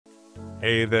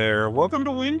Hey there, welcome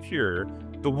to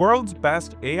WinPure, the world's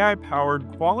best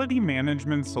AI-powered quality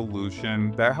management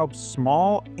solution that helps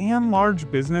small and large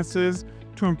businesses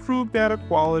to improve data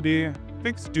quality,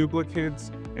 fix duplicates,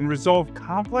 and resolve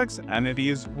complex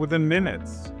entities within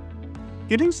minutes.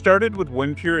 Getting started with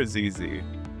WinPure is easy.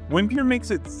 WinPure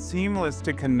makes it seamless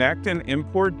to connect and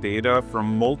import data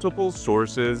from multiple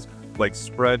sources like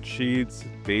spreadsheets,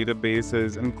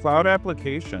 databases, and cloud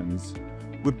applications.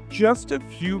 With just a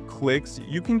few clicks,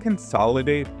 you can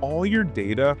consolidate all your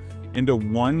data into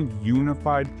one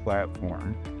unified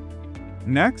platform.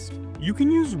 Next, you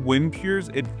can use WinPure's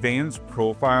advanced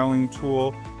profiling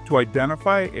tool to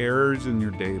identify errors in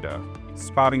your data,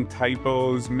 spotting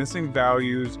typos, missing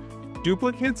values,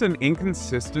 duplicates, and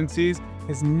inconsistencies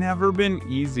has never been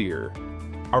easier.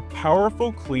 Our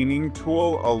powerful cleaning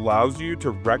tool allows you to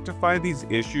rectify these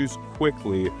issues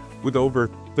quickly with over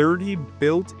 30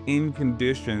 built-in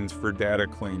conditions for data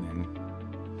cleaning.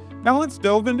 Now let's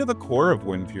delve into the core of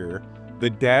WinPure, the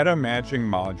data matching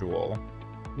module.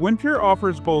 WinPure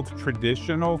offers both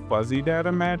traditional fuzzy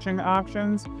data matching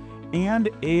options and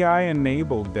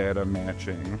AI-enabled data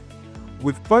matching.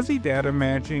 With fuzzy data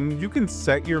matching, you can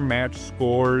set your match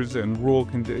scores and rule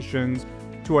conditions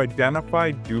to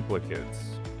identify duplicates.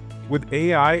 With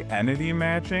AI entity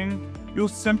matching, you'll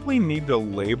simply need to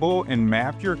label and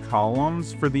map your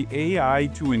columns for the AI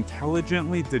to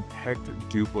intelligently detect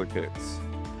duplicates.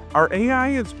 Our AI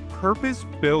is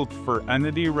purpose-built for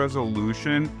entity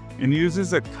resolution and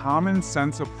uses a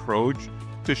common-sense approach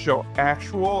to show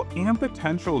actual and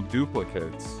potential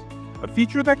duplicates, a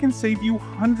feature that can save you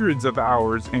hundreds of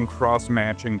hours in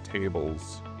cross-matching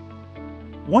tables.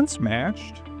 Once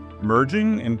matched,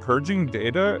 merging and purging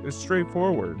data is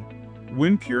straightforward.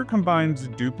 WinPure combines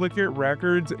duplicate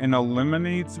records and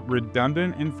eliminates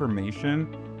redundant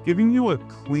information, giving you a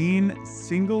clean,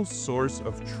 single source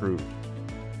of truth.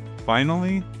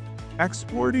 Finally,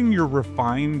 exporting your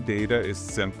refined data is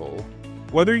simple.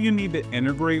 Whether you need to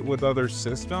integrate with other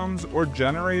systems or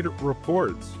generate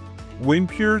reports,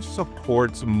 WinPure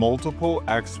supports multiple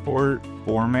export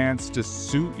formats to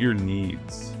suit your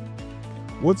needs.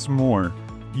 What's more,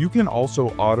 you can also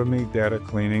automate data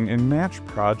cleaning and match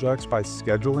projects by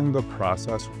scheduling the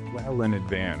process well in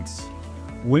advance.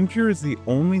 WinPure is the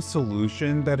only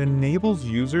solution that enables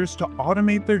users to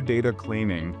automate their data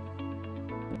cleaning.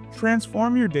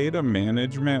 Transform your data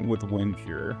management with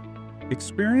WinPure.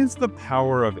 Experience the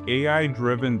power of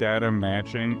AI-driven data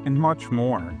matching and much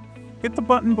more. Hit the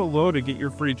button below to get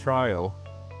your free trial.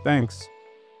 Thanks.